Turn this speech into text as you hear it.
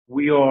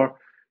we are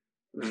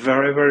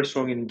very, very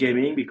strong in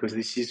gaming because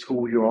this is who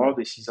we are,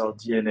 this is our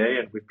DNA,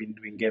 and we've been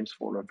doing games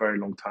for a very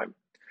long time.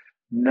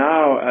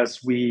 Now,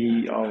 as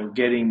we are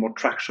getting more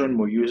traction,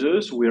 more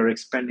users, we are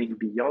expanding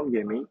beyond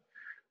gaming.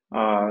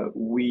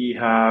 We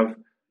have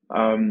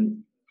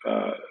um,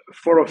 uh,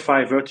 four or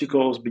five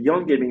verticals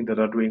beyond gaming that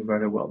are doing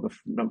very well.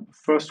 The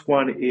first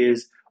one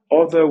is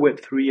other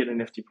Web3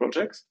 and NFT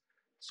projects.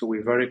 So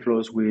we're very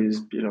close with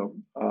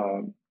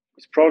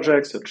with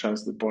projects such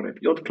as the Bored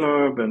Ape Yacht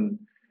Club and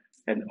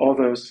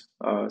others.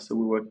 So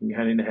we're working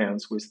hand in hand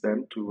with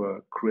them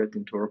to create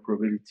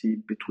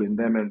interoperability between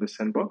them and the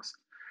Sandbox.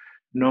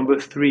 Number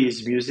three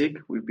is music.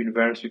 We've been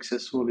very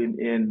successful in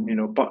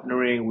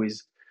partnering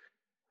with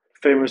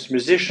famous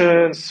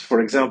musicians, for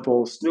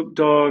example, Snoop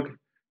Dogg,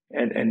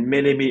 and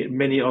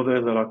many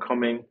others that are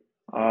coming.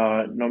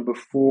 Number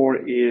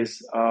four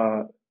is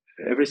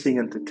everything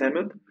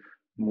entertainment,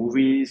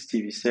 movies,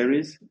 TV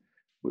series.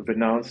 We've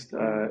announced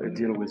a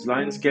deal with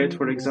Lionsgate,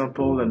 for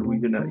example, and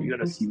you're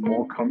gonna see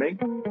more coming.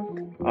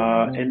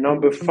 And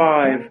number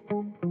five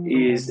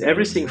is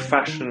everything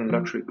fashion and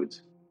luxury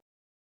goods.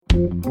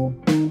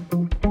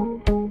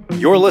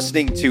 You're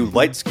listening to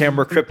Lights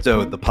Camera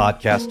Crypto, the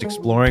podcast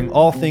exploring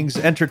all things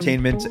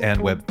entertainment and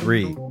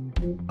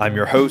Web3. I'm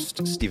your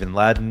host, Stephen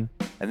Ladden,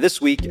 and this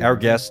week our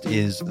guest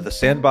is the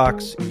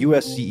Sandbox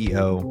US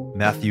CEO,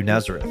 Mathieu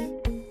Nouzareth.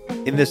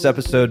 In this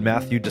episode,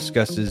 Mathieu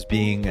discusses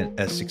being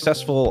a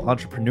successful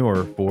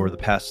entrepreneur for the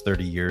past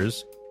 30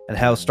 years and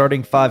how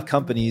starting 5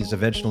 companies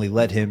eventually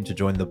led him to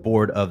join the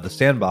board of the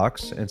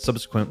Sandbox and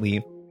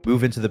subsequently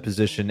move into the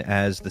position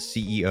as the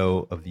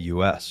CEO of the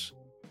US.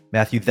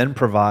 Mathieu then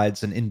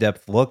provides an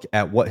in-depth look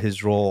at what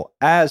his role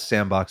as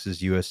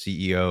Sandbox's US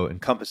CEO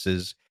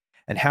encompasses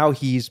and how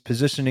he's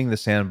positioning the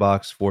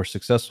Sandbox for a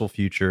successful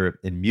future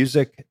in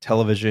music,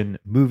 television,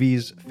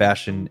 movies,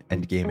 fashion,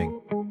 and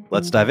gaming.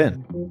 Let's dive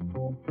in.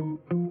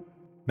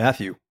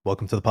 Mathieu,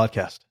 welcome to the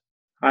podcast.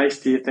 Hi,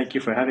 Steve. Thank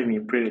you for having me.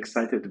 I'm pretty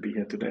excited to be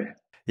here today.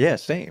 Yeah,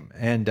 same.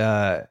 And,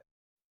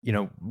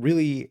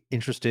 really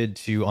interested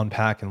to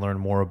unpack and learn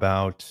more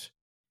about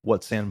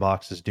what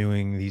Sandbox is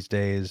doing these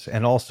days,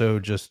 and also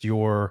just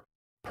your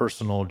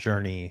personal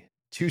journey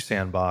to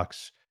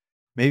Sandbox.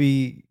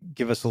 Maybe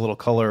give us a little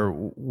color.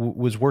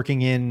 Was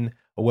working in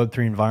a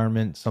Web3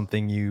 environment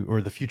something or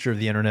the future of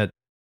the internet,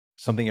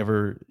 something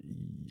ever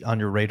on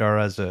your radar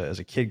as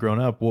a kid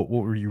growing up? What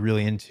were you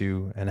really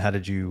into, and how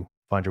did you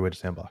find your way to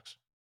Sandbox?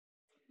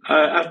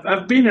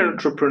 I've been an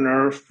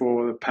entrepreneur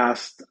for the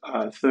past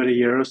 30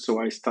 years.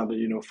 So I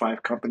started,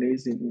 5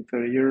 companies in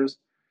 30 years.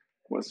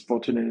 Was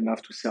fortunate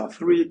enough to sell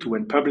 3 to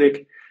went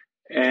public,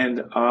 and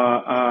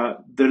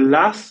the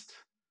last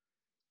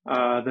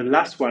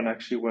one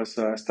actually was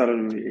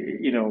started,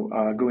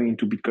 going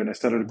into Bitcoin. I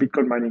started a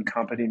Bitcoin mining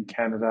company in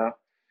Canada,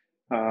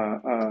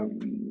 a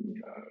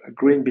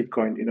green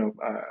Bitcoin,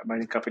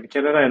 mining company in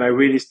Canada, and I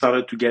really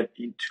started to get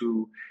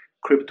into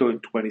crypto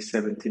in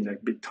 2017,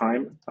 like big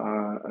time.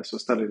 So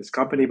started this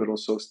company, but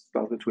also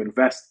started to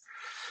invest.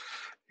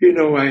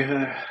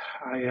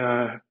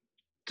 I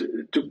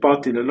took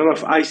part in a lot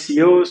of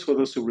ICOs. For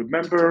those who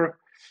remember,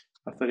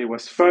 I thought it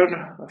was fun.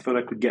 I thought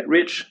I could get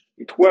rich.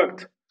 It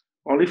worked,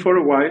 only for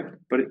a while,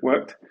 but it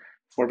worked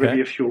for maybe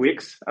a few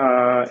weeks,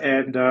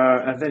 and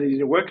then it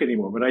didn't work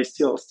anymore. But I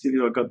still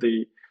got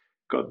the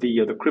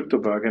crypto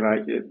bug,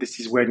 and this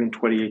is when in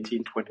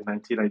 2018,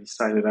 2019, I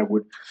decided I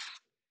would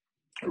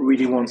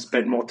really want to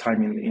spend more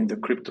time in the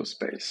crypto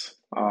space,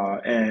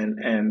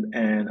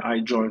 and I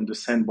joined the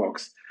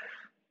Sandbox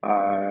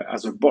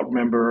as a board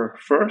member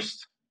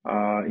first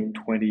in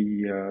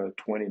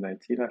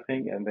 2019, I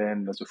think, and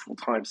then as a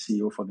full-time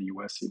CEO for the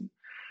US in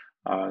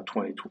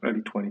early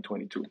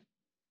 2022.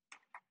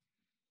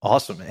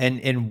 Awesome.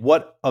 And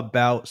what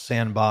about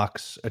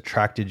Sandbox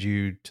attracted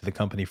you to the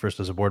company, first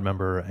as a board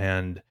member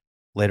and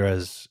later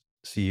as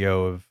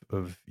CEO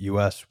of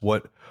US?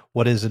 What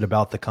is it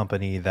about the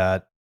company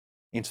that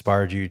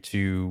inspired you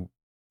to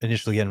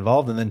initially get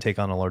involved and then take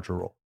on a larger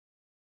role?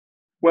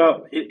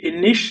 Well,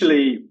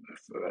 initially,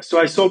 so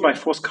I sold my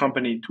first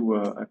company to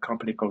a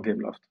company called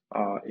Gameloft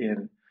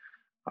in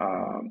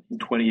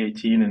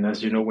 2018. And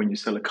as you know, when you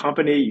sell a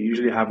company, you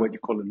usually have what you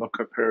call a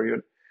lockup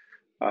period.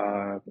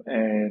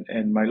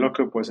 And my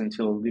lockup was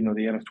until the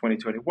end of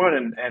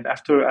 2021. And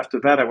after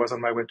that, I was on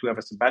my way to have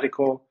a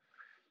sabbatical.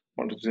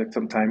 Wanted to take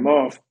some time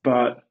off,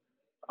 but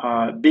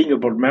being a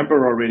board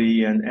member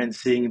already and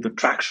seeing the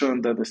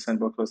traction that the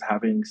Sandbox was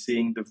having,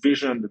 seeing the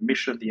vision, the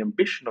mission, the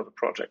ambition of the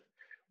project.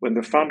 When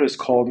the founders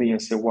called me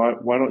and said,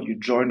 why don't you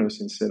join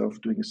us instead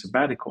of doing a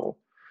sabbatical?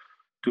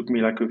 Took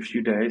me like a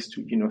few days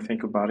to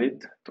think about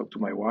it, talk to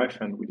my wife,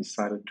 and we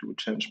decided to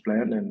change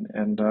plan.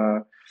 And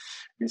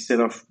instead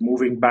of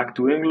moving back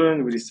to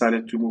England, we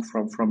decided to move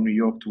from New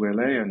York to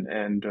LA,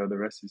 and the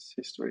rest is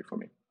history for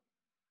me.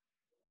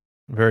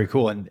 Very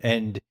cool.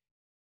 And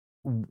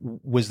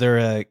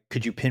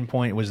could you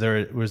pinpoint, was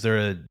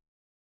there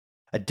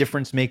a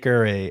difference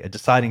maker, a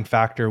deciding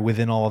factor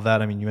within all of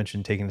that? I mean, you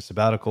mentioned taking a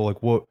sabbatical.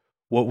 Like what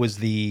was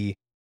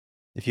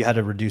if you had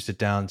to reduce it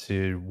down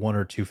to one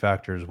or two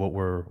factors, what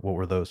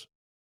were those?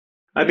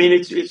 I mean,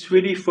 it's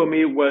really for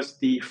me was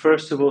the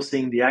first of all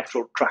seeing the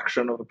actual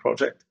traction of the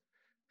project,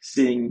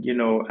 seeing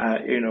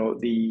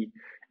the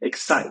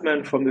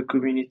excitement from the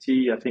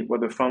community. I think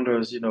what the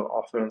founders,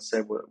 Arthur and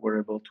Seb were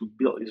able to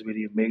build is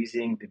really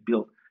amazing. They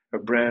built a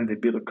brand, they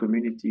built a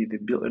community, they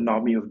built an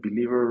army of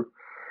believers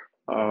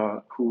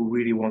who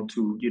really want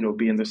to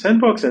be in the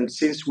sandbox. And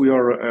since we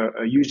are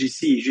a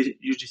UGC,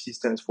 UGC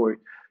stands for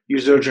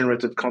user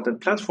generated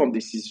content platform.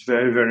 This is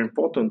very, very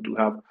important to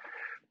have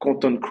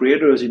content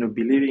creators,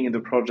 believing in the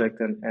project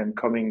and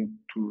coming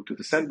to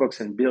the sandbox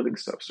and building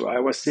stuff. So I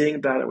was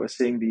seeing that. I was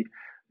seeing the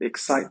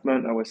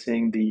excitement. I was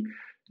seeing the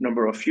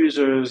number of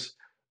users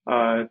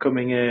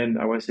coming in.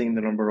 I was seeing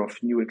the number of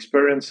new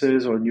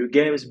experiences or new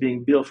games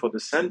being built for the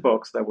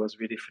sandbox. That was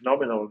really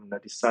phenomenal. And I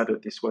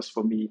decided this was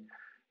for me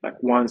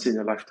like once in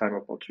a lifetime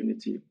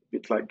opportunity.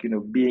 It's like,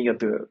 being at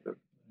the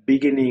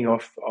beginning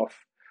of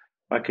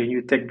like a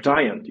new tech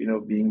giant,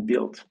 being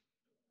built.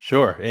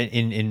 Sure,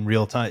 in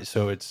real time.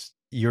 So it's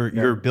Yeah.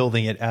 you're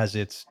building it as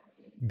it's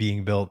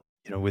being built,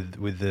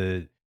 with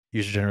the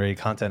user generated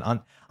content.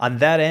 On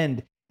that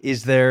end,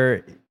 is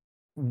there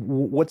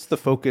what's the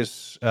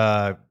focus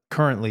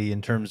currently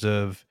in terms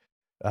of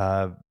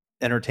uh,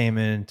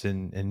 entertainment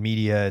and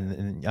media,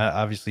 and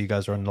obviously you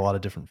guys are in a lot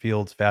of different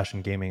fields,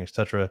 fashion, gaming,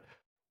 etc.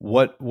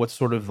 What's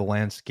sort of the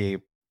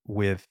landscape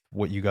with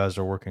what you guys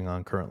are working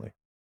on currently?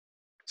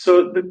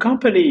 So the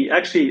company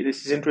actually,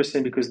 this is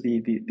interesting because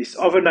this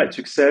overnight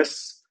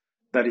success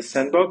that is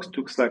Sandbox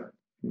took like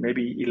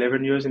maybe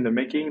 11 years in the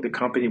making. The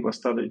company was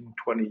started in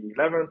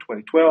 2011,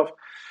 2012,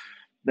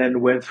 then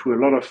went through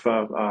a lot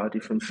of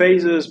different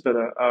phases, but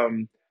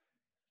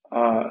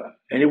uh,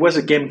 and it was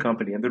a game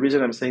company. And the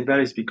reason I'm saying that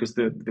is because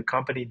the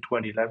company in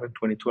 2011,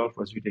 2012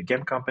 was really a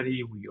game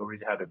company. We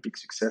already had a big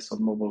success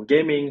on mobile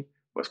gaming. It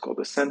was called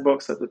the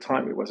Sandbox at the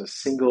time. It was a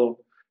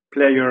single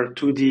player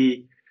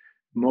 2D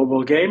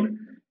mobile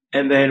game.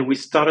 And then we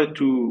wanted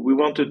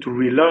to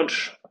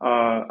relaunch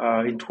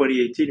in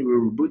 2018. We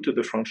rebooted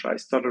the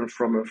franchise, started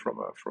from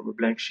a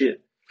blank sheet,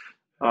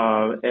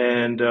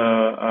 and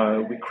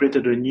we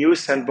created a new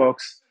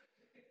sandbox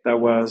that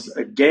was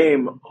a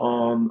game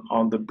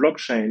on the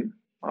blockchain,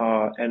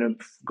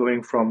 and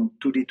going from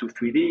 2D to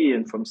 3D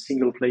and from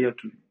single player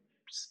to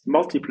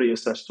multiplayer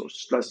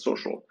slash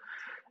social.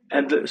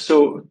 And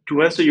so,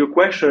 to answer your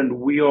question,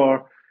 we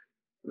are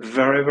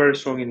very, very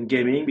strong in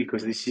gaming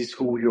because this is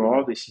who we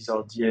are, this is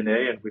our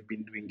DNA, and we've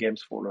been doing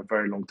games for a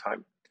very long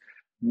time.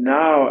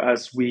 Now,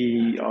 as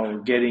we are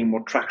getting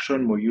more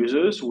traction, more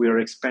users, we are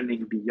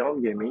expanding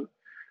beyond gaming.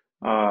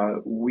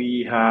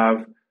 We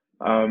have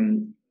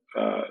um,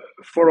 uh,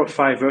 4 or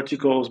 5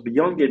 verticals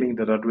beyond gaming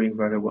that are doing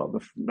very well.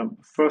 The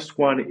first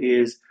one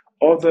is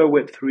other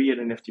Web3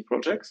 and NFT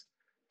projects.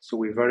 So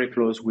we're very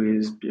close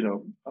with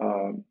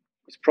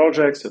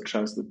projects such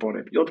as the Bored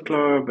Ape Yacht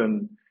Club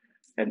and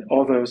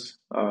others.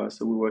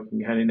 So we're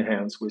working hand in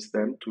hand with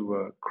them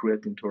to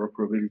create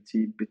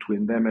interoperability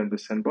between them and the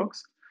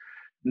sandbox.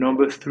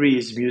 Number 3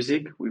 is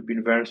music. We've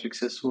been very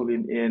successful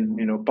in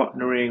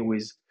partnering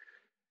with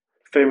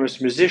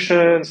famous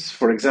musicians,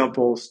 for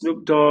example,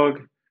 Snoop Dogg,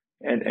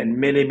 and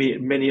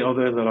many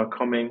others that are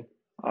coming.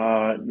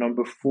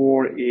 Number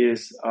 4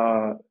 is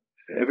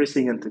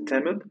everything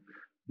entertainment,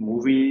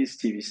 movies,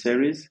 TV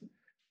series.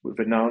 We've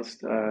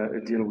announced a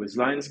deal with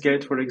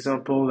Lionsgate, for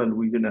example,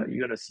 and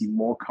you're gonna see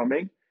more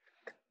coming.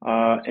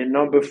 And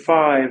number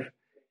 5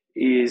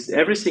 is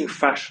everything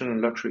fashion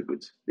and luxury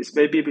goods. This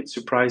may be a bit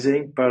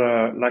surprising,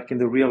 but like in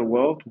the real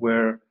world,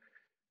 where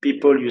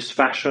people use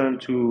fashion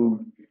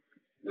to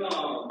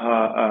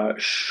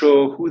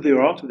show who they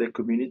are to their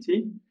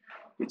community.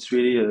 It's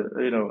really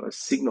a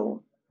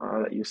signal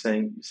that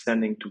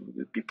sending to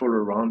the people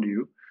around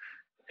you.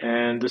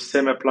 And the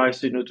same applies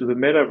to the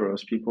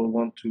metaverse. People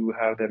want to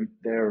have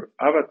their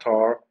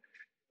avatar,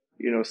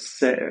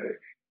 say,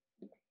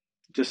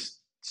 just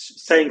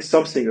saying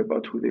something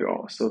about who they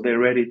are. So they're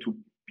ready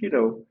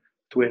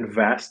to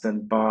invest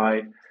and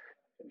buy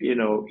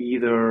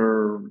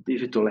either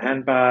digital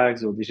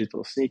handbags or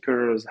digital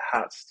sneakers,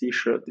 hats,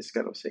 t-shirts, these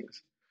kind of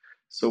things.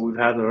 So we've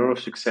had a lot of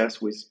success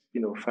with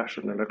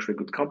fashion and luxury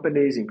good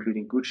companies,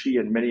 including Gucci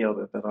and many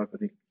others that are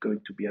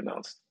going to be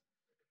announced.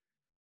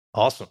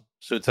 Awesome.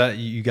 So it's that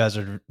you guys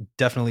are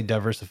definitely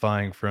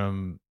diversifying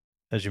from,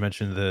 as you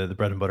mentioned, the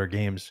bread and butter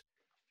games.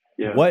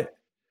 Yeah. What,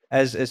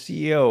 as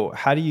CEO,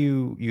 how do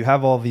you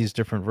have all these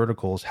different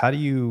verticals? How do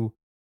you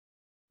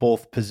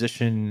both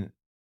position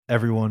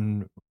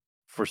everyone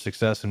for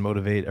success and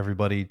motivate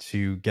everybody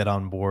to get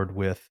on board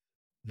with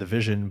the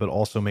vision, but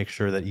also make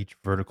sure that each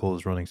vertical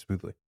is running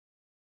smoothly?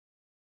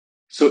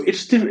 So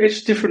each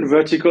different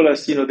vertical,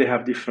 as they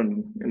have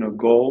different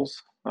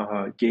goals.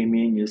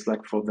 Gaming is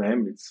like for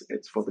them,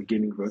 it's for the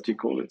gaming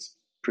vertical. It's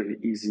pretty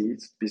easy.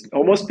 It's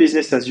almost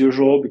business as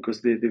usual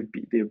because they've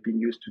been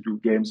used to do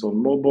games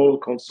on mobile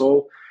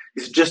console.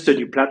 It's just a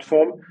new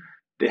platform.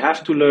 They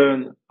have to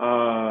learn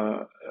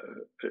a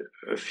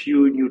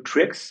few new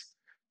tricks.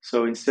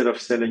 So instead of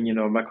selling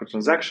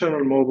microtransaction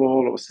on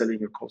mobile or selling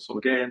your console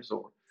games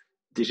or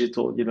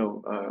digital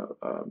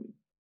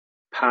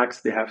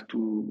packs. They have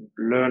to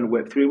learn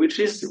Web3, which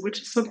is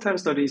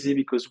sometimes not easy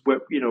because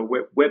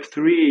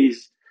Web3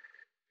 is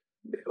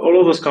all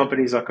of those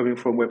companies are coming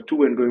from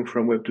Web2 and going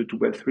from Web2 to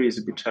Web3 is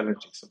a bit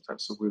challenging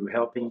sometimes. So we're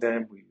helping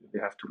them. They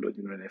have to load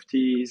in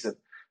NFTs, and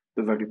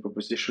the value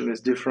proposition is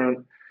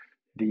different.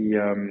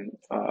 The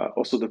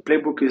Also the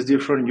playbook is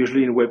different.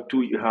 Usually in Web2,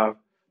 you have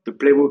the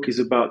playbook is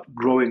about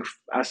growing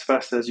as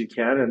fast as you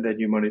can, and then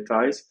you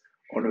monetize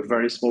on a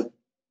very small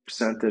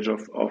percentage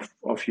of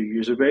your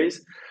user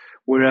base.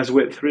 Whereas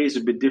Web3 is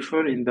a bit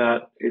different in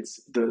that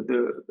it's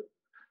the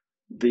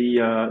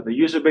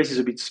user base is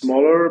a bit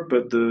smaller,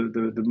 but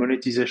the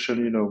monetization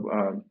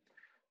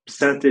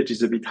percentage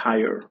is a bit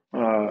higher.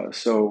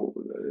 So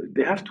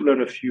they have to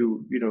learn a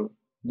few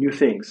new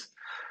things.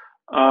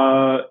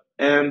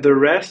 And the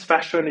rest,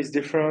 fashion is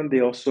different.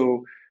 They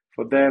also,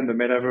 for them, the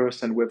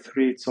metaverse and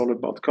Web3, it's all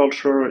about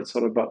culture. It's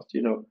all about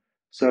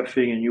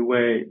surfing a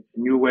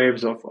new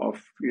waves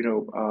of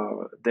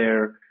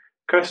their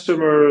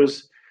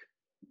customers.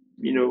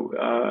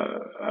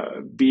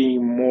 Being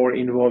more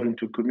involved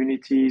into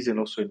communities and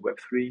also in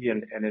Web3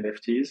 and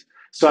NFTs.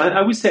 So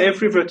I would say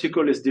every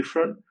vertical is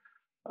different,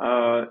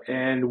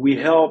 and we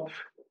help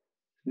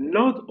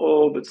not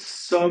all, but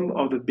some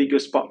of the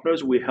biggest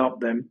partners. We help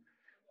them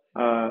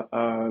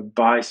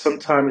by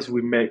sometimes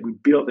we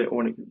build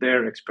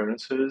their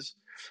experiences,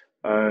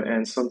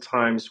 and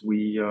sometimes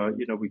we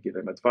give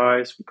them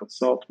advice, we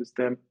consult with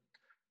them,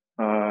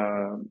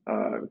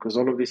 because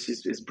all of this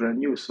is brand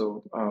new.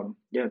 So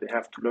yeah, they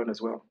have to learn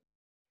as well.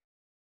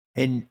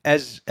 And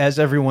as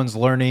everyone's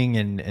learning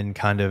and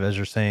kind of as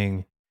you're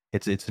saying,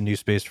 it's a new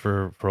space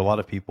for a lot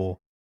of people.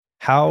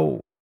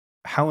 How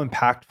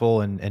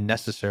impactful and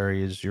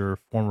necessary is your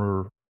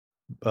former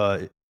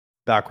uh,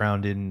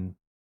 background in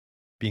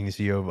being the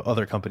CEO of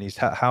other companies?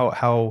 Uh,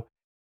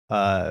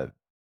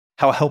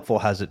 how helpful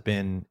has it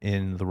been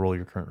in the role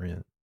you're currently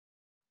in?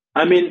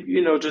 I mean,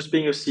 just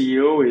being a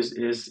CEO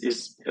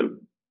is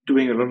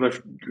doing a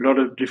lot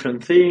of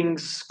different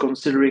things,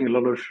 considering a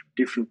lot of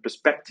different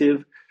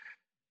perspective,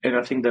 and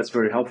I think that's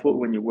very helpful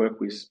when you work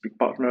with big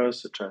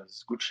partners such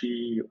as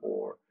Gucci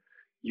or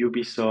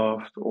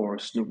Ubisoft or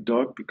Snoop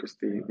Dogg, because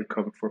they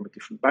come from a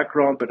different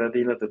background, but at the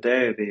end of the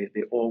day,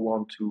 they all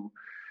want to,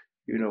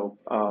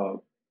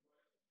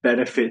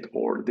 benefit,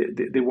 or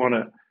they want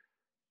to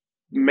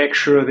make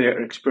sure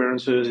their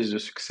experiences is a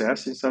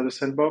success inside the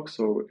sandbox.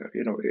 So,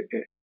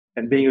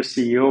 and being a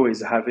CEO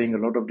is having a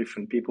lot of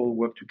different people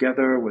work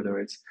together, whether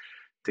it's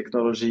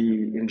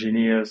technology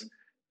engineers,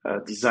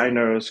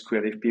 designers,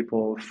 creative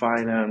people,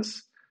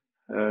 finance,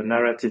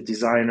 narrative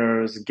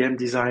designers, game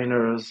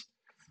designers,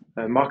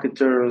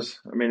 marketers.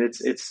 I mean,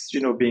 it's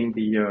being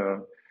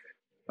the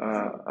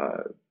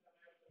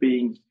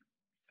being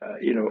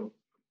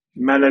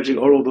managing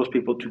all of those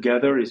people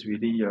together is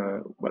really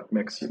what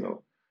makes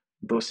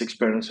those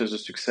experiences a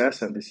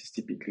success, and this is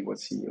typically what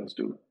CEOs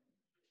do.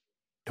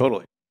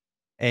 Totally.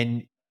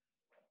 And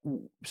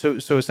so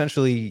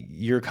essentially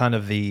you're kind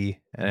of and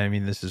I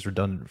mean this is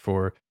redundant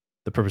for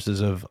the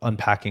purposes of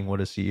unpacking what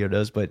a CEO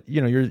does, but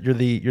you're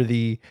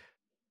the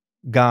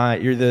guy,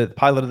 you're the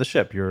pilot of the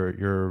ship.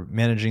 You're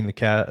managing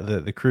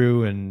the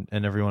crew and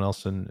everyone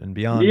else and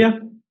beyond. Yeah,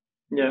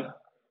 yeah.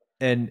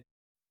 And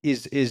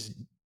is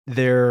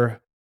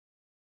there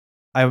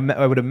I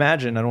would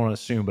imagine, I don't want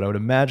to assume, but I would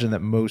imagine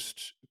that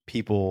most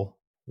people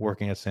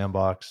working at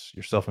Sandbox,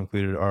 yourself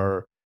included,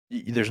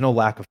 there's no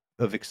lack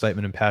of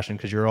excitement and passion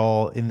because you're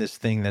all in this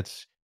thing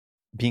that's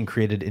being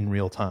created in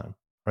real time,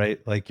 right?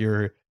 Like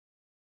you're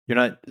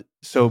not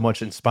so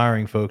much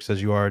inspiring folks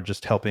as you are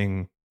just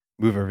helping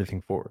move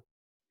everything forward.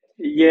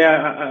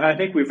 Yeah, I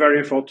think we're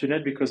very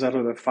fortunate because out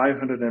of the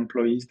 500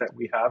 employees that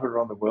we have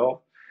around the world,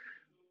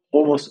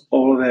 almost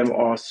all of them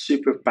are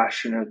super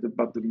passionate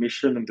about the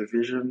mission and the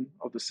vision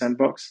of the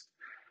sandbox.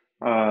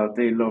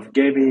 They love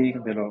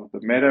gaming, they love the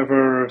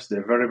metaverse,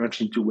 they're very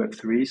much into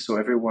Web3. So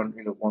everyone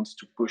wants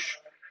to push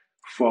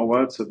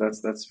forward. So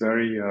that's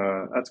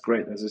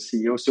great as a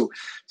CEO. So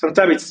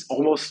sometimes it's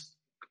almost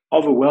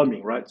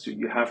overwhelming, right? So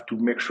you have to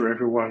make sure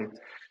everyone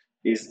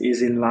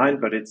is in line,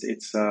 but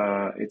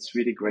it's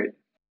really great.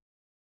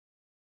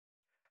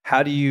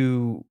 How do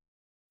you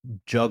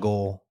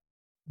juggle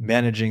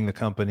managing the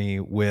company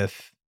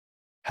with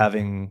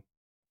having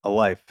a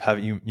life? Have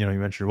you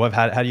mentioned your wife?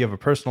 How do you have a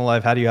personal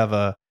life? How do you have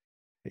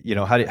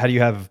how do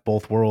you have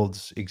both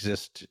worlds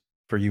exist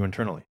for you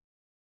internally?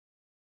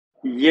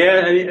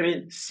 Yeah, I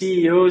mean,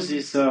 CEOs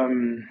is I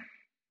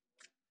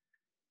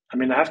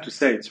mean, I have to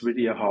say it's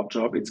really a hard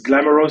job. It's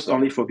glamorous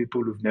only for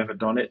people who've never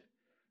done it.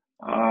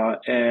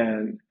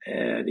 And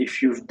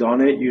if you've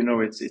done it,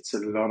 it's a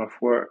lot of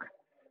work,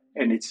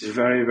 and it's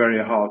very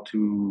very hard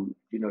to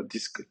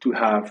to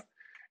have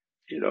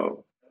you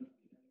know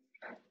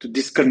to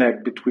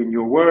disconnect between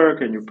your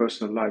work and your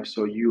personal life.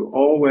 So you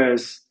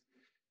always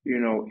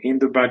in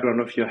the background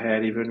of your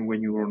head, even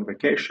when you're on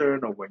vacation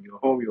or when you're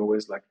home, you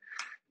always like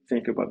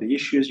think about the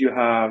issues you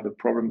have, the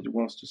problems you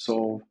want to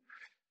solve.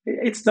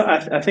 It's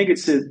not. I think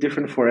it's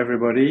different for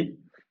everybody.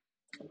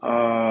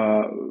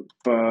 Uh,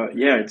 but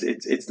yeah,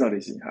 it's not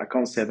easy. I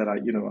can't say that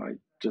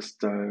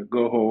just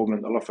go home,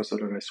 and all of a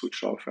sudden I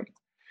switch off and go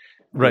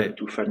Right.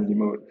 into family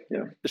mode.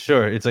 Yeah,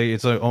 Sure. It's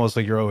like almost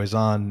like you're always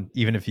on,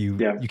 even if you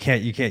yeah, you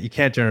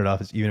can't turn it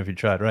off, even if you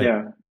tried. Right.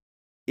 yeah.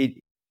 It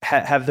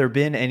have there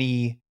been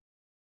any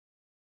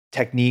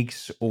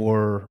techniques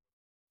or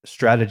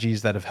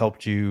strategies that have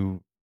helped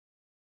you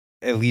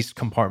at least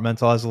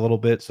compartmentalize a little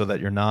bit so that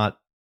you're not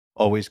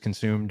always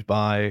consumed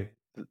by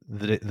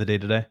the day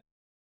to day?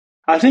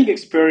 I think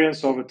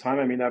experience over time.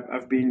 I mean,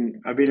 I've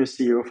been a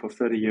CEO for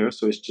 30 years,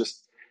 so it's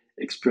just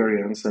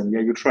experience. And yeah,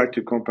 you try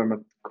to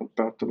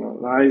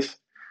compartmentalize,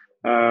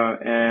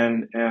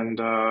 and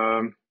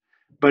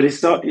but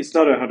it's not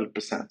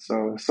 100%.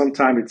 So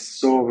sometimes it's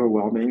so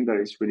overwhelming that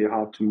it's really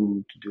hard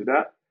to do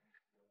that.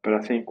 But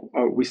I think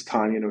with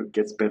time, it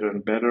gets better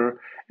and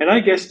better. And I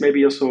guess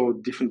maybe also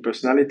different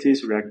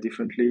personalities react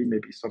differently.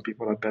 Maybe some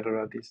people are better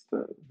at this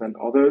than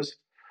others.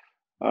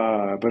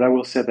 But I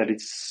will say that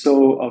it's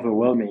so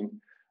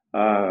overwhelming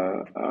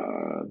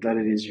that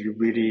it is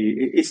really,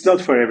 it's not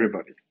for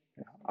everybody,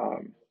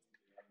 um,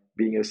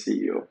 being a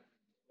CEO,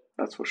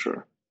 that's for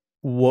sure.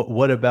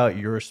 What about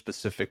your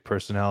specific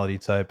personality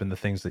type and the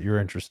things that you're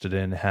interested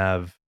in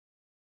have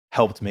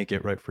helped make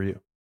it right for you?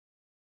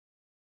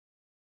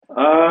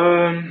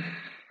 Um,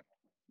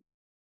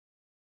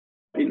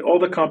 in all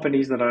the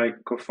companies that I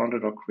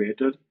co-founded or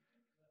created,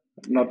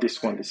 not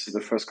this one, this is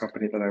the first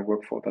company that I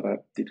work for that I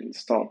didn't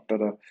start, but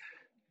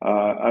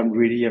I'm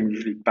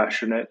usually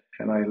passionate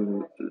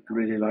and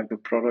really like the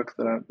product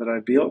that I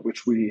build,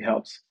 which really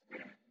helps.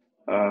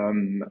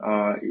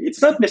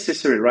 It's not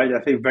necessary, right? I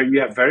think you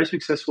have very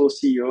successful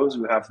CEOs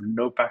who have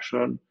no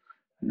passion,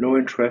 no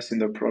interest in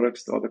the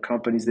products or the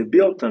companies they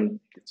built, and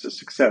it's a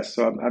success.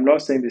 So I'm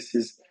not saying this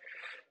is,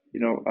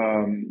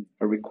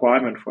 a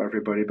requirement for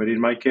everybody, but in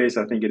my case,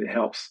 I think it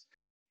helps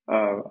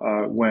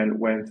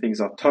when things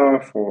are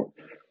tough or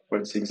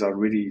when things are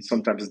really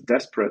sometimes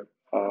desperate.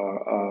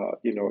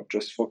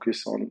 Just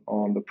focus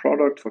on the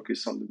product,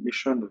 focus on the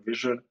mission, the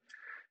vision,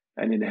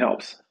 and it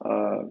helps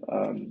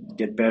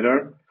get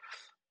better.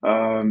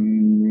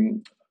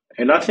 Um,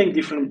 and I think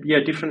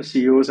different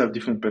CEOs have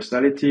different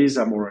personalities.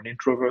 I'm more an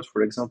introvert,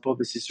 for example.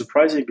 This is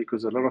surprising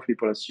because a lot of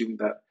people assume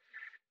that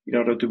in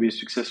order to be a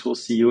successful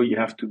CEO, you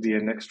have to be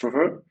an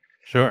extrovert.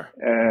 Sure.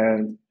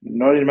 And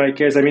not in my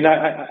case. I mean,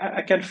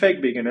 I can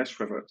fake being an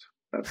extrovert.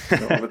 That's,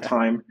 over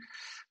time,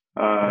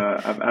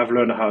 I've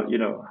learned how,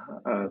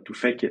 to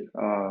fake it,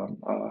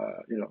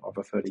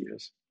 over 30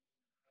 years.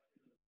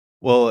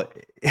 Well,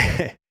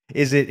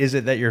 is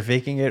it that you're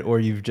faking it, or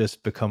you've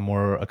just become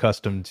more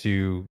accustomed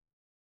to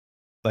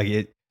like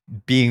it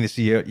being the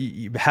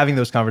CEO? Having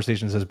those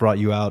conversations has brought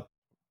you out,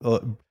 uh,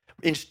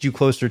 inched you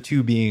closer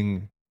to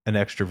being an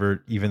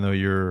extrovert, even though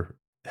you're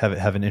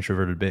have an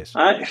introverted base.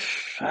 I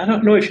I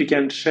don't know if you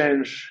can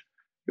change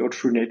your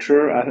true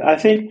nature. I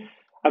think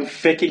I'm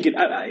faking it.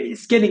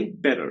 It's getting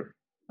better,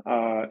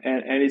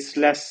 and it's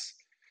less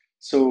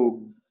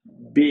so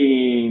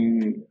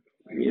being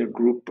in a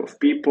group of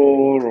people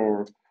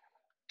or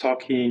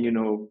talking,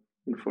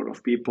 in front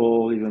of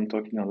people, even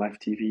talking on live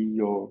TV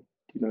or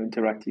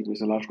interacting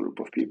with a large group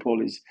of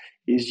people is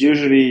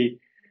usually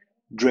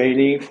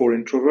draining for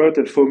introvert,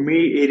 and for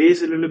me it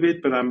is a little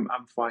bit, but I'm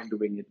fine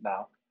doing it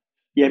now.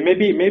 Yeah,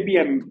 maybe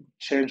I'm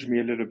changed me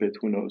a little bit.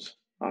 Who knows?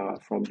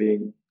 From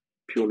being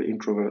purely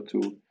introvert to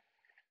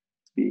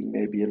being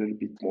maybe a little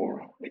bit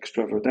more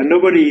extrovert. And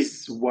nobody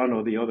is one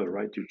or the other,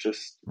 right?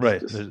 It's Right.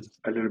 just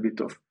a little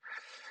bit of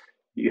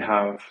you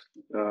have.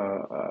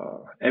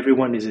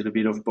 Everyone is a little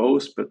bit of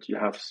both, but you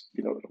have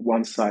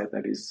one side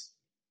that is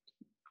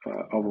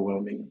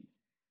overwhelming.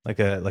 Like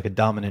a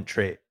dominant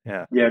trait.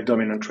 Yeah. Yeah,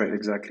 dominant trait.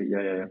 Exactly.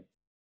 Yeah, yeah, yeah.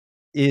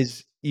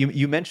 Is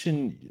you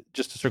mentioned,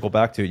 just to circle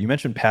back to it, you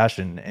mentioned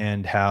passion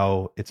and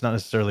how it's not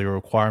necessarily a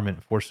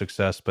requirement for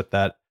success, but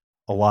that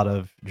a lot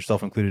of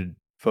yourself included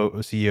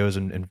CEOs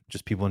and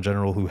just people in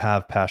general who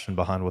have passion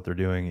behind what they're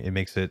doing, it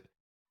makes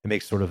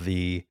sort of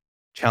the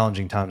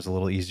challenging times a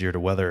little easier to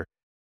weather.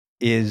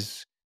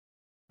 Is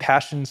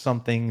passion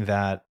something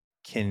that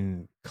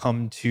can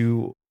come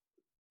to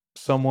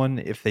someone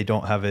if they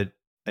don't have it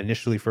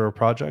initially for a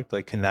project?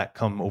 Like, can that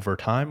come over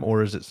time,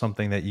 or is it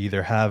something that you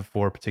either have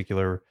for a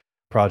particular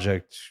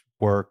project,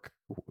 work,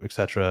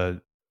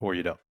 etc., or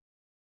you don't?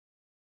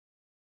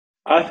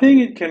 I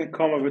think it can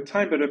come over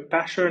time, but a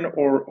passion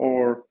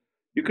or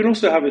you can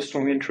also have a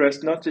strong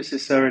interest, not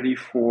necessarily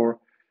for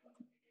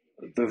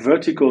the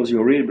verticals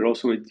you're in, but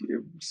also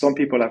some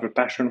people have a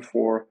passion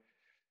for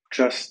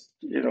just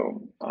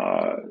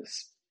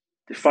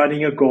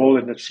defining a goal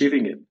and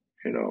achieving it,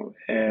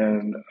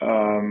 and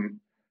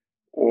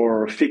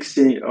or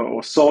fixing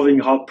or solving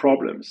hard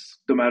problems,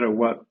 no matter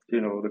what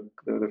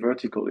the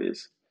vertical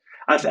is.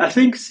 I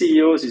think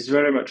CEOs is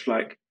very much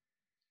like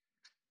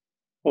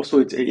also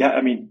it's yeah.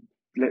 I mean,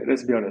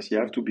 let's be honest. You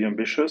have to be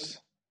ambitious.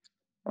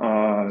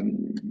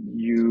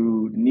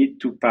 You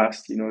need to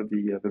pass,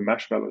 the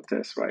marshmallow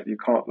test, right? You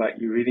can't like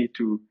you really need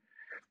to.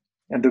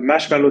 And the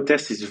marshmallow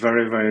test is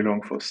very, very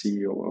long for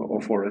CEO or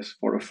for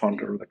a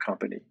founder of the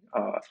company.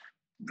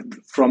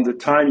 From the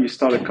time you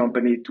start a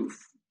company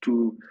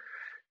to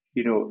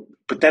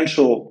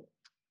potential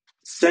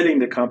selling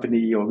the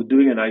company or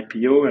doing an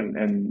IPO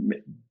and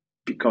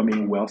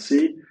becoming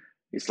wealthy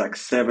is like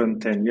 7,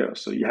 10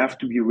 years. So you have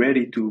to be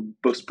ready to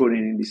postpone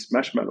in this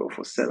marshmallow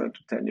for 7 to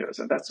 10 years.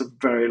 And that's a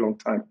very long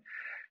time.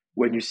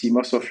 When you see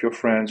most of your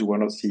friends who are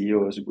not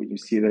CEOs, when you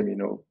see them,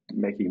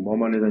 making more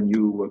money than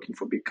you, working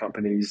for big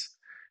companies,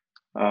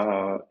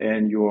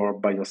 and you're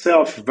by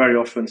yourself, very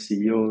often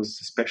CEOs,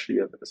 especially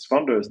as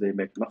founders, they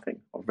make nothing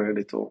or very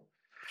little.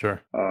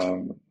 Sure.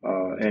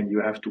 And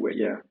you have to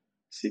wait,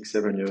 6,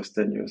 7 years,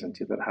 10 years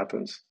until that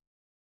happens.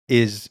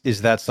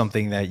 Is that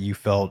something that you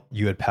felt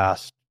you had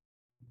passed,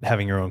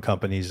 having your own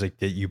companies, like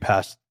that you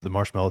passed the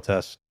marshmallow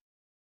test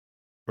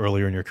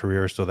earlier in your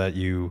career so that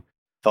you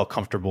felt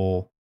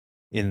comfortable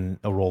in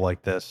a role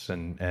like this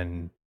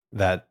and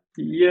that?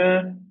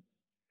 Yeah.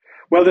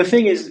 Well, the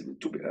thing is,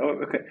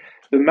 okay,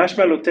 the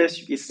marshmallow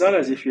test, it's not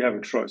as if you have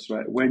a choice,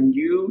 right? When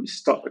you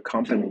start a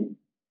company,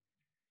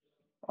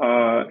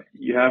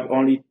 you have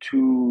only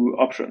two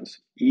options.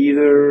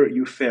 Either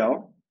you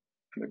fail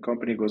and the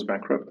company goes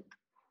bankrupt,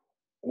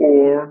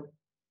 or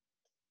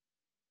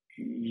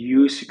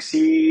you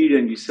succeed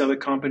and you sell a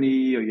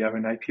company or you have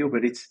an IPO.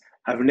 But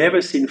I've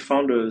never seen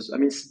founders, I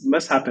mean, it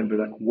must happen, but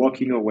like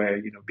walking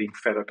away, being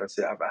fed up and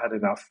say, I've had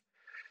enough,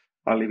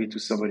 I'll leave it to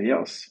somebody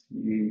else.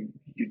 You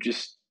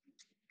just,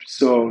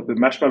 so the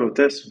marshmallow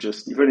test,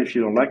 just, even if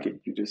you don't like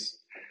it, you just,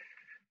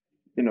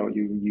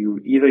 you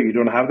either you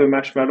don't have the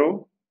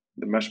marshmallow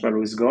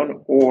is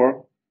gone,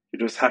 or you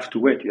just have to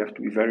wait. You have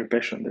to be very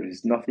patient. There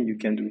is nothing you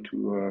can do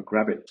to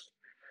grab it.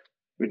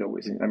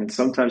 I mean,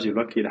 sometimes you're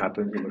lucky it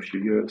happens in a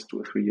few years, 2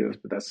 or 3 years,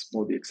 but that's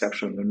more the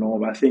exception than the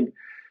norm. I think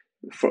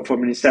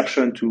from an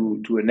inception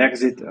to an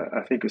exit,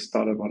 I think a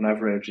startup on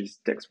average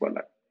takes what,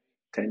 like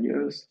 10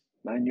 years,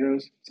 9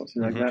 years,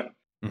 something like Mm-hmm. that.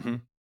 Mm-hmm.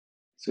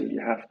 So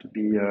you have to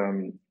be,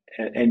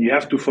 and you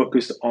have to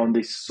focus on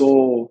the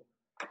sole,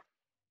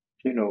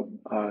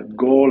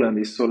 goal and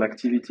the sole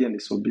activity and the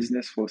sole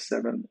business for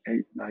 7,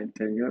 8, 9,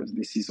 10 years.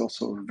 This is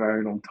also a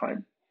very long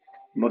time.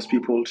 Most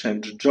people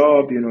change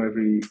job,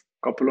 every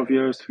couple of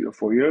years, 3 or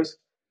 4 years.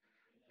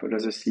 But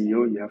as a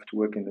CEO, you have to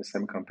work in the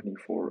same company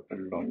for a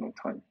long, long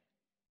time.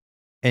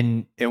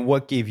 And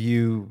what gave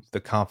you the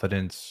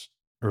confidence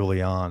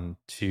early on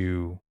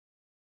to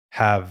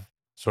have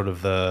sort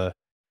of the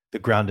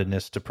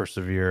groundedness to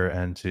persevere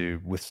and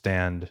to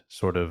withstand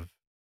sort of,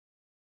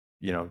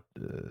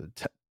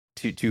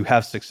 to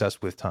have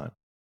success with time?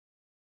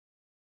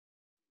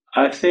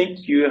 I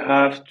think you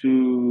have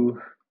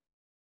to.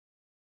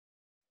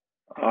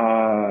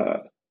 Uh,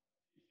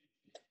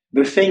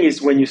 the thing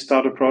is, when you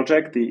start a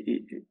project,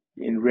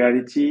 in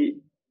reality,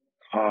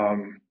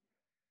 um,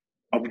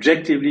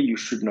 objectively, you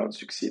should not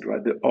succeed,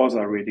 right? The odds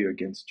are really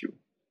against you.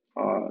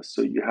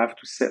 So you have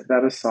to set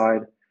that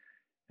aside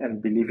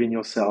and believe in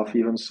yourself,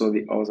 even so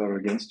the odds are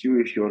against you.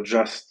 If you're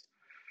just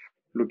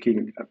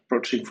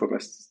approaching from a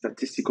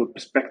statistical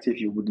perspective,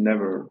 you would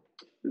never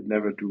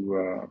do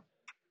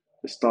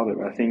a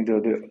startup. I think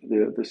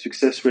the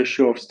success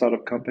ratio of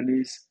startup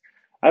companies,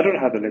 I don't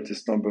have the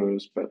latest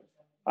numbers, but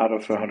out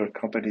of 100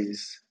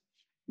 companies,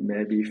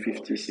 maybe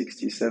 50,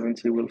 60,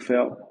 70 will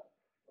fail.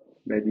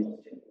 Maybe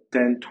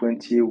 10,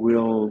 20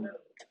 will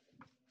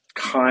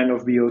kind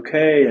of be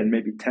okay, and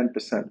maybe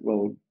 10%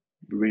 will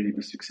really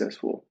be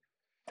successful.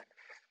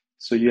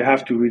 So you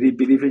have to really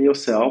believe in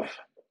yourself.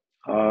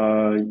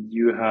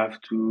 You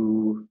have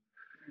to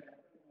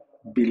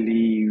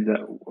believe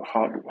that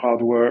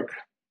hard work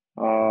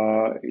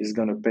is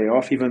going to pay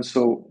off. Even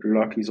so,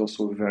 luck is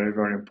also very,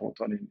 very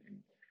important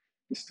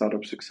in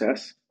startup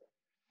success.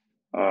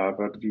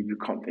 But you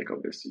can't think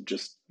of this. You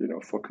just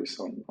focus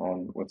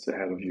on what's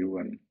ahead of you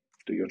and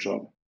do your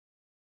job.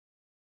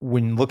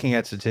 When looking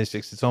at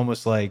statistics, it's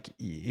almost like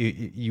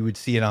you would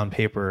see it on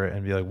paper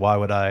and be like, why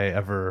would I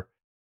ever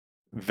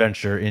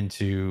venture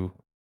into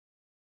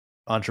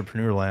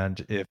entrepreneur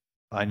land if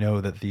I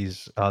know that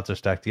these odds are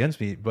stacked against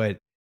me? But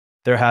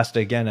there has to,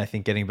 again, I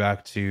think, getting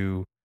back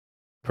to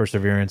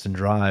perseverance and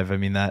drive. I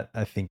mean, that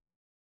I think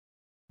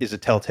is a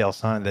telltale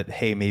sign that,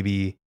 hey,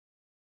 maybe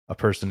a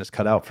person is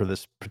cut out for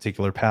this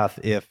particular path.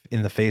 If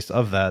in the face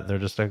of that, they're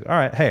just like, all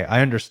right, hey,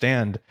 I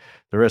understand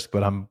the risk,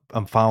 but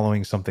I'm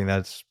following something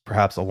that's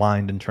perhaps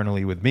aligned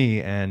internally with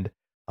me, and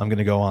I'm going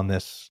to go on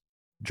this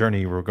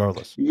journey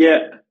regardless. Yeah,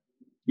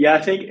 yeah.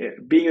 I think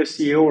being a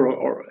CEO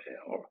or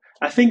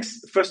I think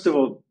first of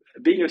all,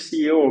 being a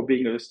CEO or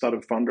being a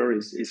startup founder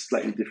is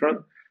slightly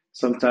different.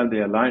 Sometimes they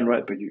align,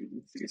 right? But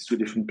it's two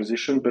different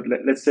positions. But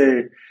let's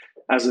say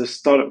as a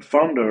startup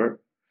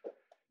founder,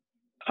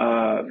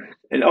 Uh,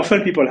 and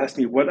often people ask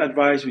me, what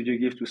advice would you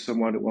give to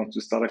someone who wants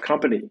to start a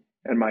company?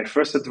 And my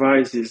first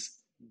advice is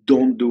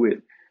don't do it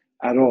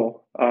at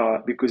all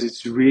because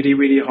it's really,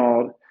 really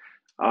hard.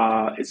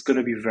 It's going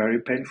to be very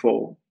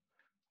painful.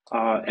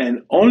 And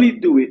only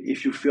do it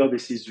if you feel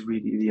this is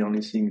really the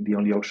only thing, the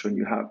only option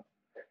you have.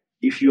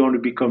 If you want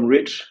to become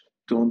rich,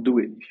 don't do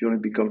it. If you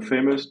want to become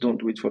famous, don't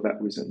do it for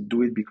that reason.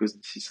 Do it because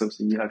this is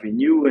something you have in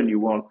you and you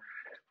want,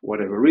 for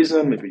whatever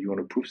reason, maybe you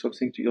want to prove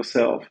something to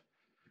yourself.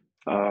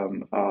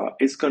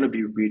 it's going to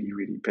be really,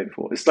 really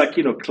painful. It's like,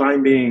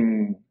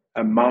 climbing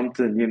a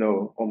mountain,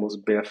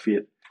 almost bare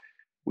feet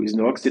with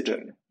no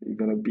oxygen. You're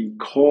going to be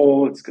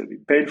cold. It's going to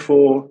be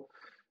painful.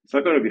 It's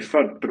not going to be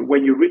fun. But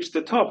when you reach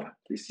the top,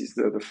 this is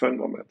the fun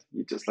moment.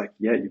 You're just like,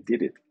 yeah, you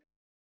did it.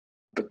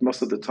 But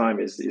most of the time,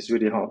 it's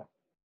really hard.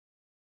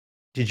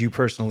 Did you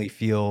personally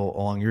feel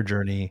along your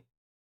journey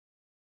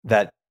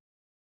that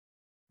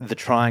the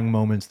trying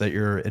moments that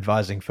you're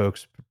advising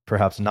folks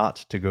perhaps not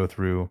to go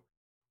through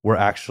were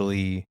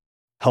actually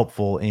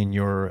helpful in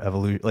your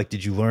evolution? Like,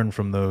 did you learn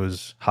from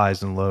those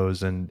highs and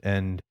lows, and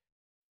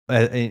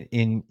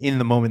in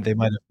the moment they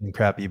might have been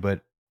crappy,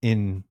 but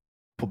in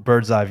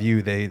bird's eye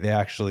view, they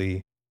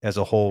actually as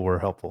a whole were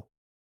helpful?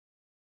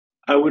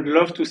 I would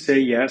love to say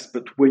yes,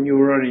 but when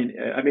you are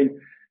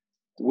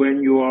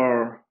when you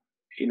are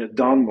in a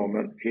down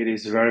moment, it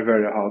is very,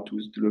 very hard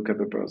to look at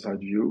the bird's eye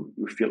view.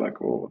 You feel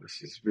like, oh,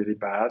 this is really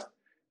bad,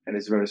 and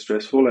it's very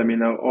stressful.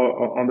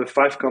 On the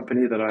five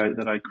company that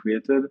I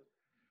created,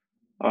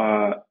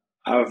 uh,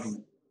 I've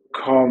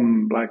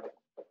come like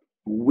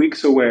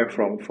weeks away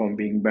from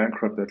being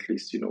bankrupt at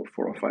least,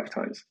 4 or 5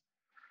 times.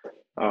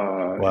 It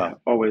Wow.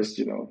 always,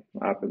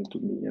 happened to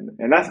me,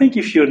 and I think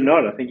if you're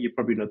not, I think you're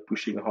probably not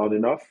pushing hard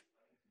enough.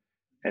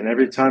 And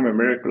every time a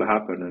miracle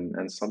happened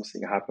and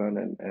something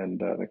happened and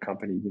the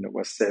company,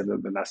 was saved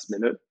at the last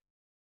minute.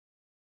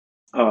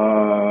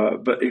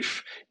 But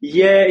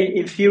yeah,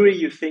 in theory,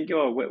 you think,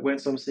 oh,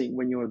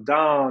 when you're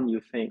down,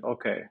 you think,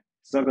 okay,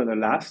 it's not going to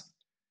last.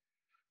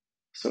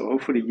 So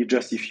hopefully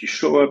if you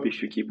show up,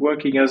 if you keep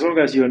working, as long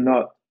as you're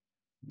not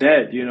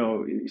dead,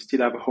 you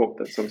still have hope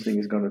that something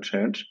is going to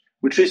change,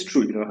 which is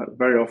true.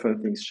 Very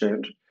often things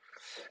change.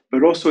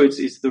 But also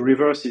it's the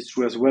reverse is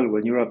true as well.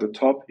 When you're at the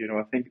top,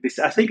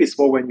 I think it's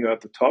more when you're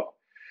at the top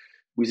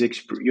with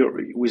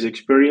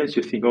experience,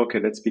 you think, okay,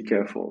 let's be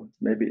careful.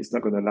 Maybe it's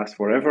not going to last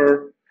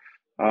forever.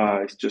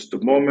 It's just a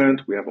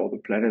moment. We have all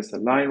the planets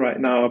aligned right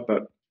now,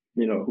 but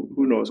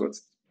who knows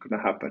what's going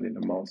to happen in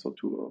a month or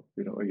two,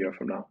 or a year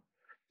from now.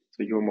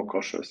 So you're more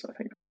cautious, I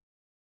think.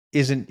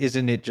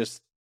 Isn't it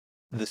just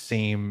the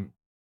same?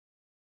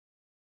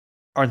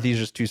 Aren't these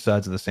just two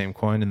sides of the same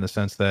coin in the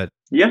sense that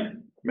Yeah,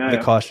 yeah, the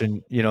yeah,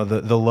 caution,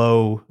 the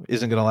low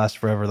isn't going to last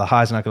forever, the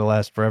high's not going to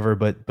last forever,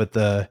 but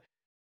the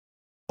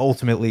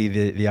ultimately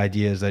the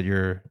idea is that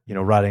you're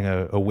riding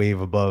a wave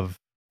above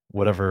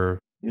whatever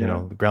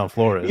yeah. the ground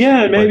floor is.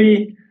 Yeah, But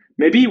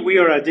maybe we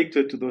are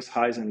addicted to those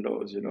highs and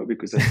lows,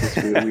 because at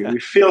least we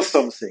feel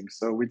something.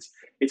 So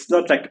it's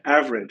not like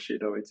average,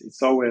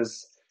 it's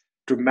always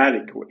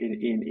dramatic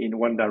in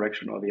one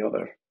direction or the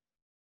other.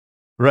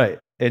 right,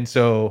 and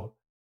so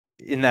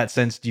in that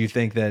sense, do you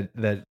think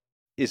that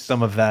is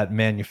some of that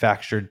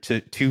manufactured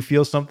to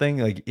feel something?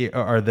 Like,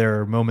 are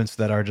there moments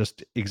that are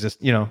just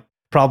exist?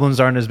 Problems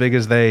aren't as big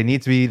as they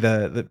need to be.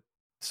 The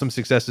some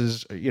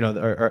successes,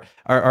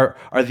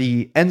 are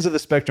the ends of the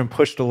spectrum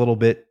pushed a little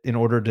bit in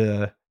order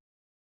to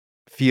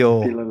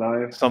Feel feel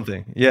alive,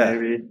 something? Yeah,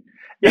 maybe.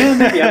 Yeah,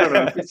 maybe. I don't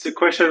know. It's a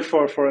question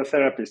for a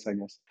therapist, I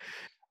guess.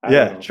 I don't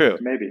yeah, know. true.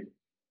 Maybe.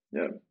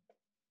 Yeah.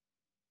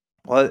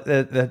 Well,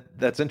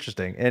 that's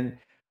interesting. And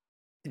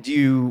do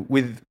you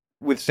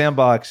with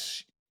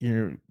Sandbox,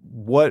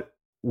 what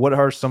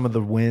are some of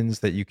the wins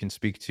that you can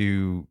speak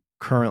to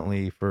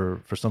currently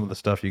for some of the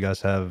stuff you guys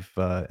have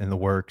in the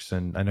works?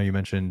 And I know you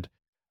mentioned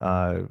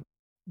uh,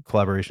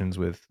 collaborations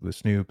with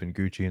Snoop and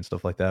Gucci and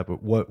stuff like that,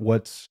 but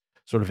what's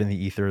sort of in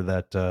the ether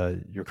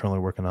that you're currently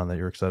working on that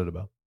you're excited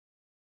about?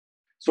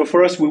 So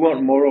for us, we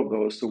want more of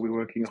those. So we're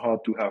working hard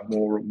to have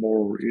more,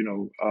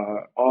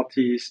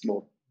 artists,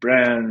 more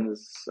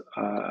brands,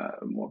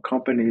 more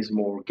companies,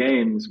 more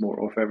games, more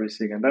of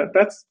everything, and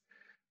that's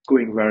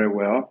going very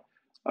well.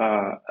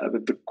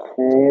 But the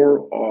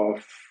core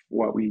of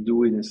what we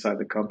do inside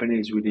the company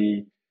is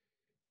really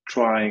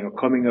trying or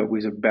coming up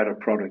with a better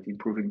product,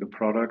 improving the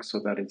product so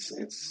that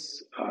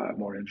it's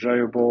more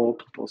enjoyable.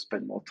 People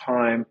spend more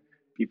time.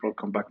 People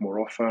come back more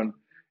often.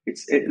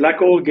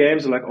 Like all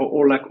games, like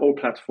all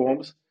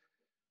platforms.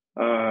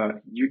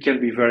 You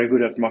can be very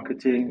good at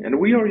marketing, and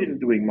we are already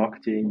doing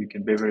marketing. You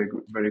can be very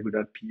good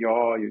at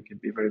PR. You can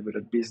be very good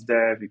at biz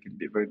dev. You can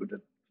be very good at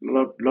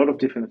lot of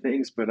different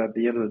things. But at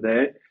the end of the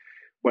day,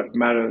 what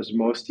matters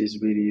most is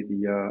really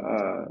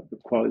the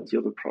quality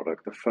of the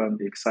product, the fun,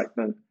 the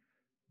excitement,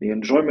 the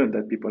enjoyment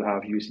that people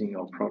have using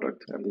our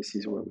product, and this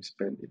is where we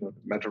spend the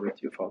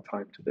majority of our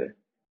time today.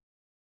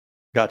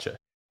 Gotcha.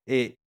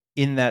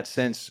 In that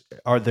sense,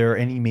 are there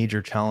any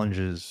major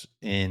challenges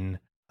in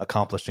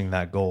accomplishing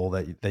that goal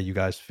that you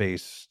guys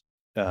face,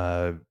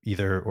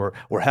 either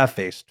or have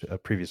faced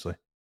previously?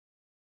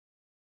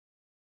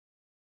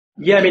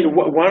 Yeah, I mean,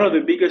 one of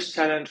the biggest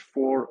challenge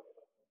for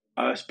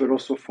us, but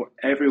also for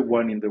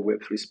everyone in the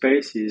Web3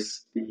 space,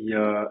 is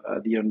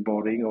the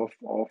onboarding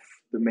of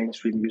the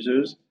mainstream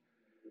users.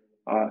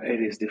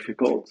 It is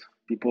difficult.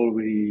 People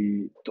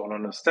really don't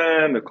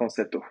understand the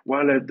concept of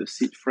wallet, the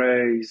seed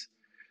phrase,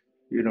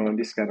 and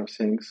these kind of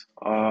things.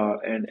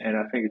 And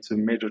I think it's a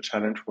major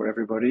challenge for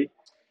everybody.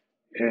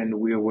 And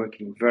we are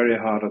working very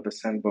hard at the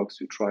Sandbox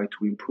to try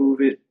to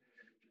improve it,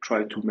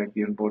 try to make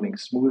the onboarding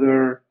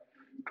smoother,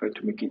 try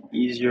to make it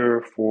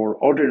easier for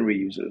ordinary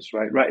users,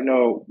 right? Right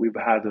now, we've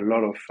had a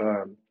lot of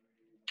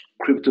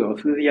crypto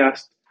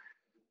enthusiasts,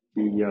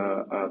 the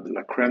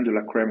la creme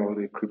of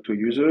the crypto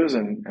users,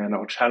 and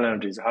our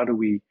challenge is how do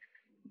we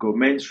go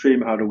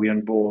mainstream? How do we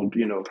onboard,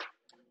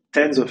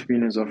 tens of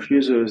millions of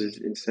users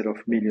instead of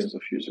millions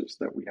of users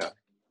that we have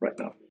right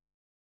now?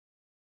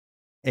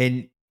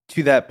 And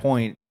to that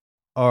point,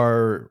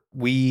 are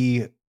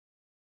we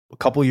a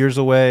couple years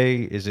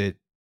away? Is it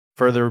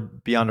further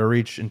beyond our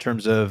reach in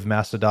terms of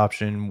mass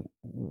adoption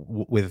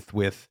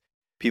with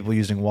people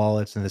using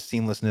wallets and the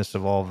seamlessness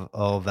of all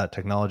of that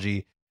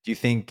technology? Do you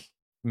think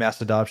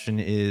mass adoption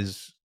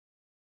is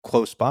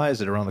close by?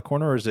 Is it around the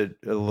corner, or is it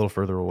a little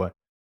further away?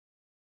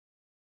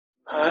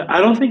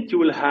 I don't think you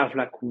will have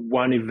like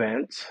one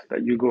event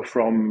that you go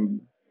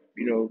from,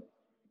 you know,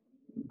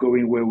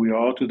 going where we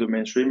are to the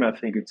mainstream. I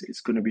think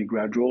it's going to be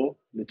gradual,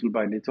 little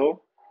by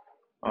little.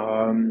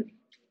 Um,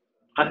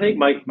 I think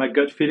my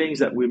gut feeling is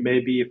that we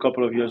may be a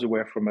couple of years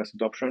away from mass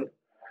adoption.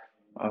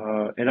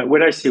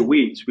 When I say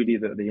we, it's really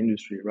the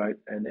industry, right?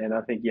 And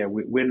I think, yeah,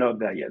 we're not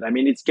there yet. I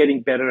mean, it's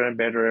getting better and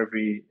better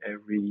every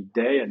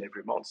day and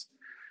every month,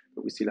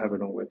 but we still have a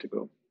long way to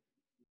go.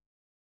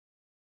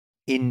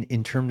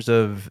 In terms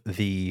of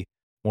the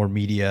more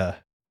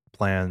media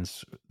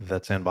plans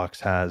that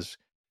Sandbox has,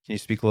 can you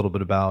speak a little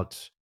bit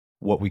about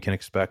what we can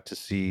expect to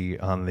see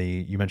on the,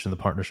 you mentioned the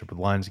partnership with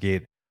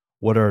Lionsgate.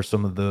 What are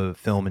some of the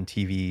film and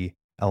TV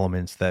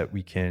elements that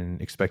we can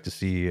expect to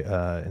see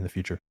in the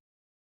future?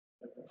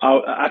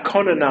 I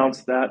can't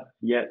announce that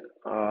yet.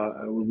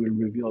 We will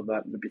reveal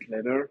that a bit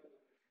later.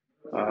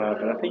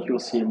 But I think you'll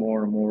see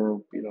more and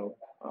more,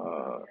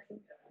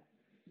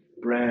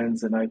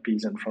 brands and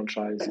IPs and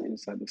franchise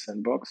inside the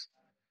sandbox.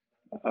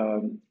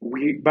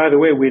 By the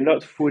way, we're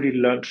not fully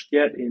launched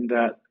yet in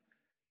that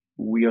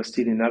we are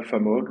still in alpha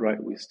mode, right?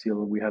 We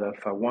had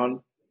alpha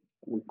one.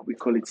 We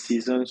call it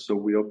seasons. So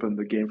we open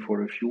the game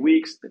for a few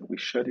weeks, then we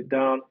shut it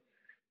down,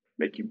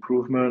 make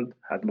improvement,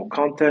 add more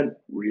content,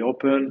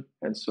 reopen,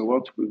 and so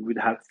on. We've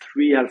had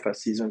three alpha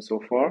seasons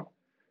so far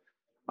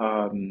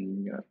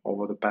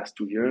over the past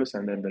 2 years,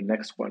 and then the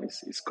next one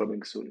is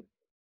coming soon.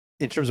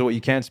 In terms of what you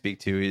can speak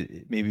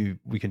to, maybe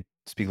we can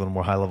speak a little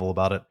more high level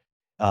about it.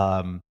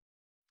 Um,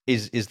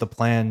 is the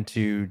plan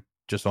to,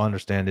 just so I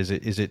understand, is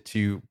it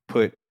to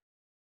put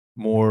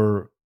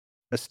more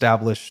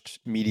established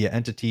media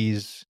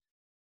entities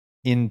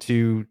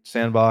into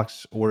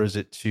Sandbox, or is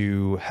it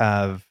to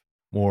have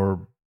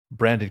more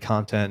branded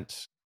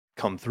content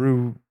come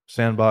through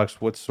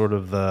Sandbox? What's sort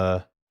of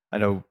the, I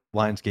know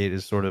Lionsgate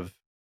is sort of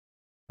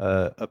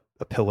a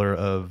pillar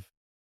of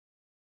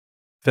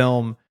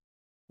film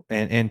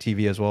and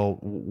TV as well.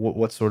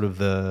 What's sort of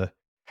the,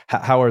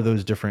 how are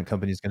those different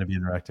companies going to be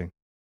interacting?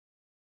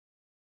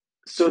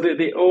 So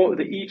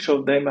each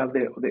of them have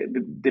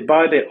they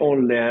buy their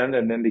own land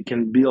and then they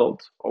can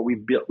build, or we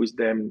build with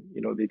them,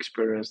 the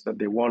experience that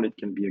they want. It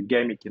can be a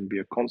game, it can be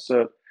a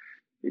concert,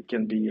 it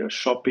can be a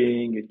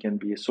shopping, it can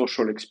be a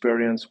social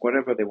experience,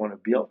 whatever they want to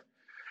build.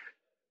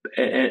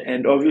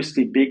 And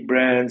obviously, big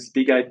brands,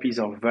 big IPs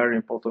are very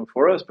important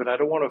for us. But I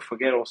don't want to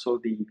forget also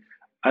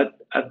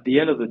at the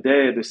end of the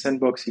day, the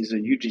Sandbox is a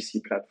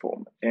UGC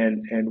platform,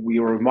 and we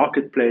are a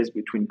marketplace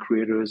between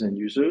creators and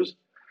users.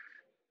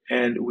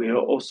 And we are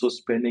also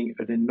spending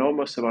an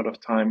enormous amount of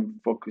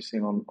time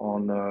focusing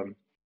on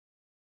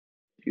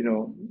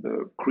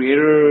the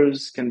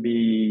creators can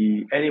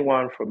be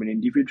anyone from an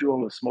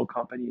individual, a small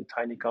company, a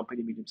tiny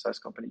company,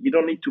 medium-sized company. You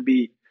don't need to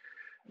be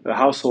a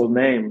household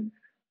name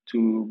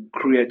to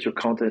create your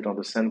content on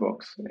the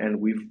sandbox. And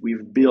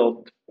we've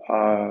built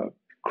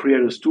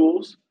creators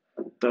tools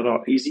that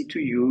are easy to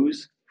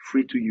use,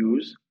 free to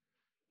use.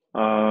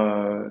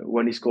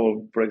 One is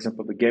called, for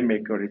example, the Game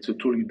Maker. It's a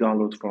tool you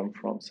download from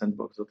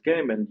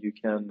sandbox.game, and you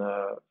can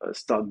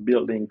start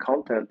building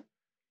content,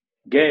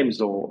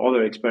 games, or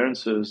other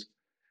experiences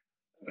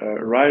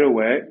right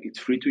away. It's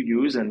free to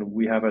use, and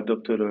we have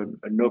adopted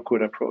a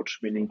no-code approach,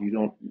 meaning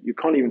you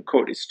can't even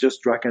code. It's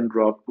just drag and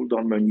drop, pull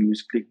down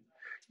menus, click,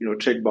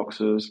 check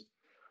boxes,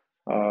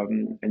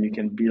 and you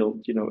can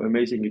build,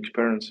 amazing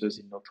experiences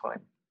in no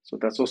time. So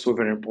that's also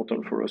very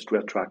important for us to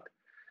attract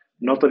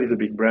not only the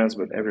big brands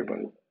but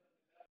everybody.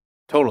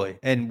 Totally.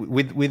 And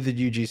with the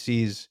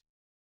UGCs,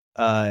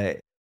 uh,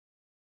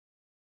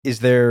 is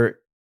there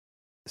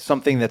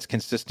something that's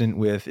consistent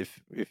with,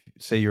 if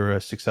say you're a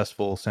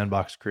successful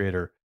Sandbox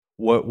creator,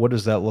 what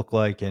does that look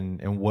like,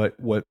 and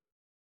what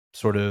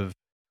sort of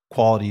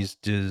qualities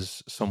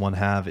does someone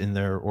have in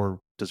there,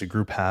 or does a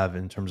group have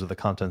in terms of the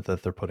content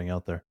that they're putting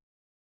out there?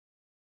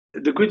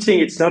 The good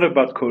thing, it's not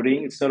about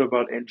coding, it's not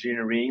about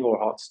engineering or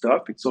hard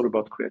stuff. It's all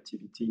about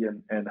creativity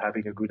and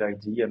having a good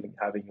idea and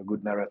having a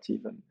good narrative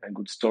and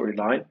good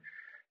storyline,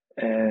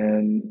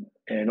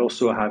 and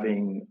also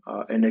having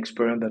an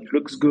experience that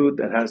looks good,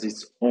 that has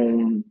its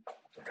own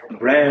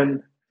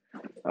brand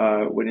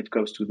when it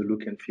comes to the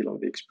look and feel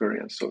of the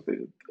experience.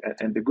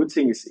 And the good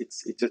thing is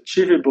it's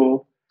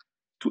achievable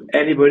to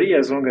anybody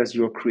as long as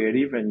you're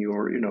creative and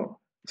you're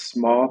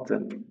smart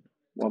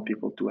want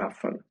people to have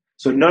fun.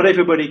 So not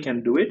everybody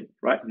can do it,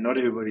 right? Not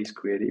everybody is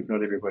creative.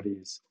 Not everybody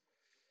is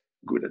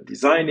good at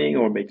designing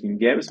or making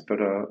games, but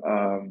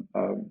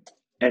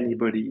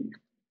anybody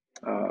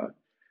uh,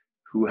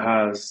 who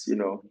has,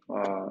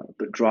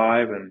 the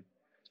drive and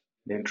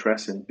the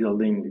interest in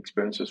building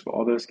experiences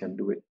for others can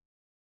do it.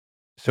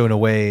 So in a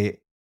way,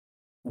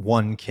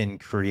 one can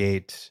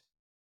create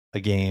a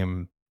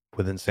game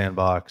within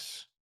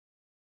Sandbox,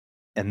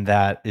 and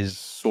that is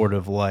sort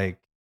of like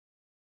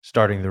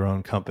starting their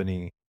own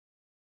company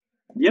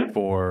Yeah,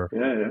 for,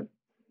 yeah, you know.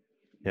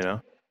 yeah,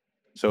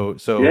 So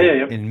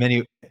yeah. in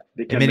many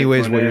They in can many make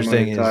ways, money, what you're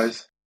saying is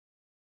monetize.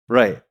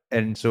 right.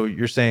 And so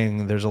you're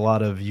saying there's a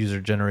lot of user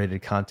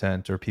generated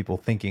content or people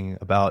thinking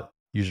about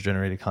user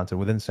generated content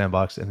within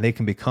Sandbox, and they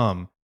can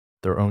become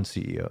their own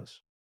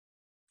CEOs.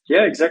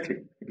 Yeah, exactly,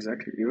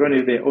 exactly. Even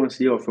if they own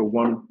CEO of a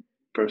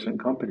one-person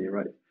company,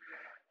 right?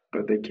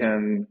 But they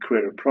can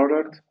create a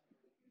product,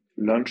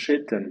 launch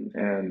it, and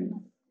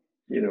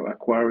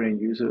acquiring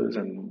users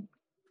and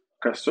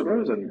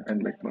customers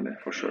and make money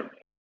for sure.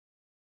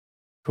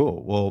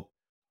 Cool. Well,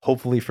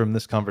 hopefully from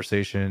this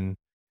conversation,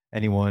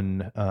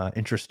 anyone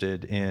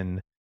interested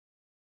in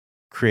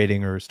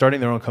creating or starting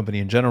their own company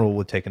in general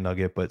would take a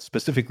nugget, but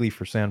specifically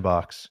for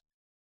Sandbox,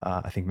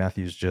 I think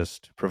Matthew's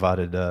just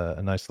provided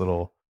a nice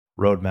little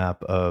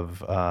roadmap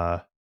of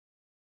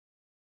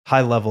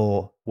high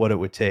level what it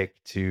would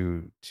take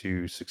to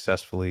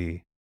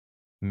successfully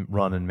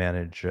run and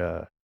manage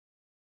a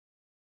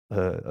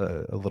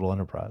little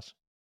enterprise.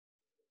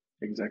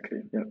 Exactly.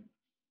 Yeah.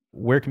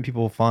 Where can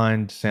people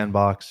find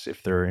Sandbox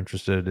if they're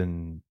interested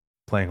in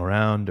playing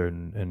around,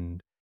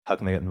 and how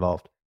can they get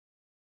involved?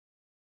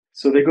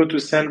 So they go to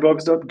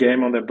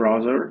sandbox.game on their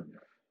browser.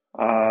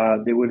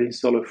 They will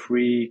install a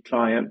free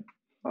client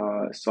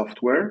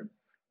software.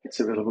 It's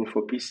available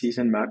for PCs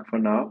and Mac for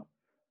now.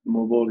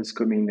 Mobile is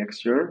coming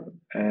next year,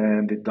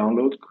 and they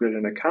download, create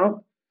an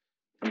account,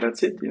 and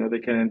that's it. They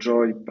can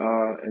enjoy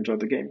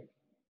the game.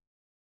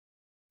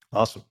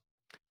 Awesome.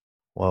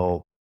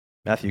 Well,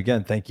 Matthew,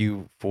 again, thank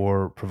you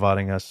for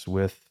providing us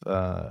with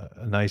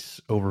a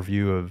nice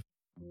overview of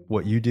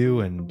what you do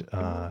and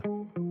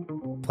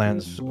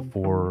plans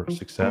for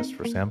success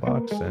for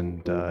Sandbox,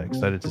 and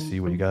excited to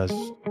see what you guys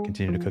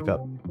continue to cook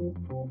up.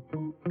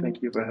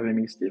 Thank you for having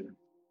me, Steve.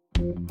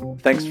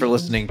 Thanks for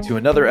listening to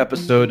another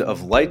episode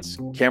of Lights,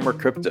 Camera,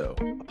 Crypto,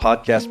 a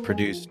podcast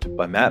produced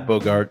by Matt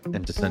Bogart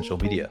and Essential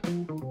Media.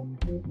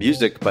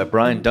 Music by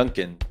Brian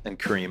Duncan and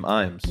Kareem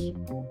Imes.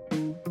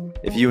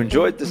 If you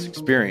enjoyed this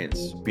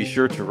experience, be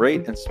sure to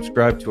rate and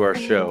subscribe to our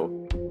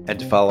show and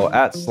to follow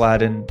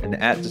 @Sladden and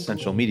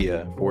 @Essential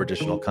Media for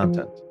additional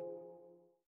content.